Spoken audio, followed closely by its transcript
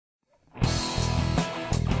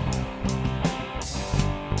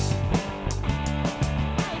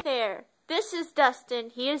this is Dustin.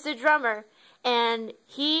 He is a drummer, and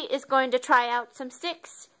he is going to try out some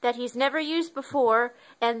sticks that he's never used before,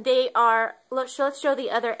 and they are, let's show the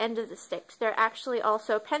other end of the sticks. They're actually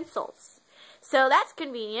also pencils. So that's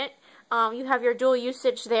convenient. You have your dual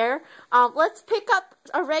usage there. Let's pick up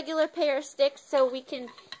a regular pair of sticks so we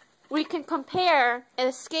can compare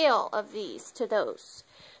a scale of these to those.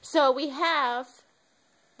 So we have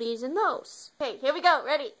these and those. Okay, here we go.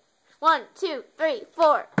 Ready? 1, 2, 3,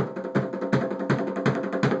 4.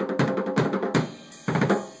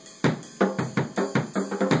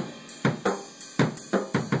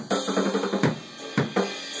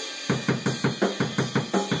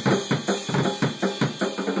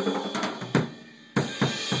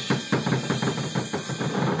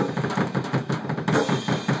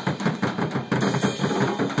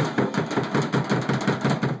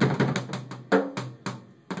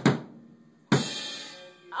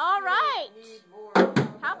 All right.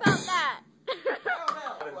 How about that?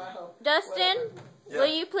 Dustin, Yeah. will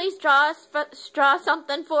you please draw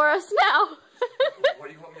something for us now? What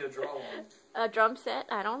do you want me to draw on? A drum set?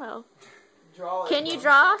 I don't know. Can you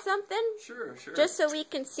draw something? Sure, sure. Just so we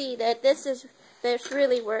can see that this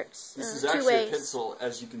really works. This is two actually ways. a pencil,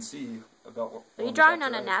 as you can see. About what Are you drawing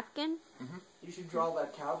on a napkin? Mm-hmm. You should draw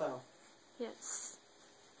that cowbell. Yes.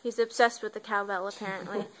 He's obsessed with the cowbell,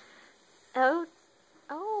 apparently.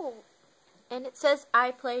 Oh, and it says,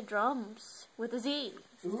 I play drums, with a Z,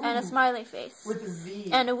 Ooh. and a smiley face, With a Z.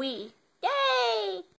 and a Wii.